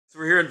So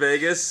we're here in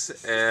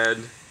Vegas,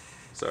 and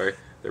sorry,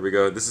 there we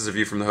go. This is a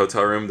view from the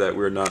hotel room that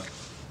we're not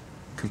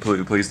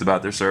completely pleased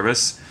about their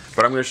service.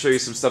 But I'm going to show you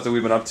some stuff that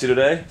we've been up to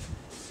today.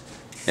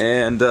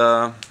 And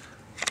I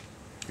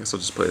guess I'll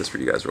just play this for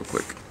you guys real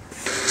quick.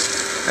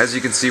 As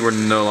you can see, we're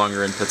no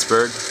longer in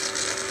Pittsburgh.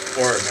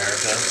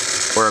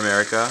 Or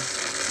America.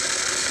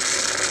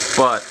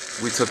 But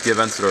we took the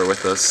Aventador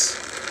with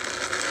us.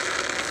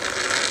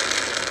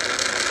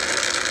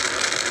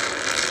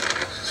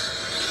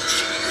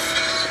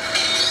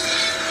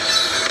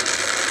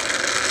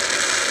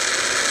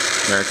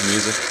 American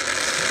music.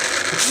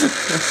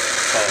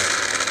 Oh.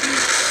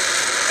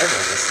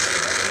 Everyone listens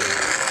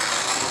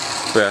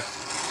to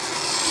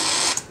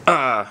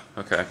Yeah.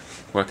 Okay.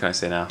 What can I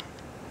say now?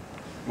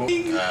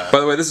 that.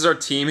 By the way, this is our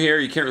team here.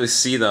 You can't really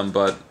see them,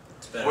 but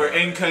We're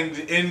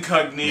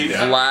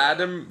incognito.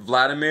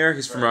 Vladimir,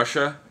 he's from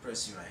Russia. I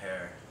see my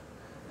hair.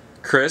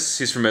 Chris,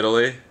 he's from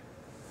Italy.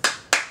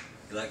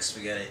 You like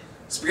spaghetti?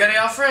 Spaghetti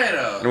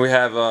Alfredo. And we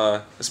have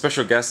a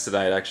special guest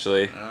tonight,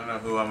 actually. I don't know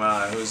who am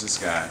I. Who's this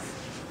guy?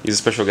 He's a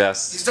special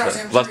guest. He's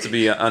Dr. but left to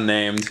be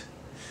unnamed.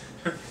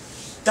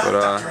 Dr.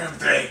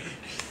 M3.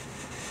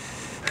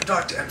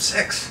 Dr.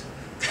 M6.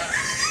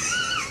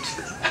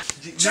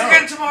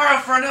 Check in tomorrow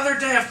for another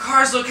day of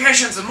cars,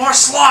 locations, and more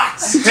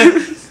slots.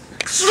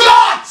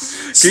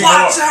 Slots!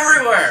 Slots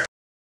everywhere.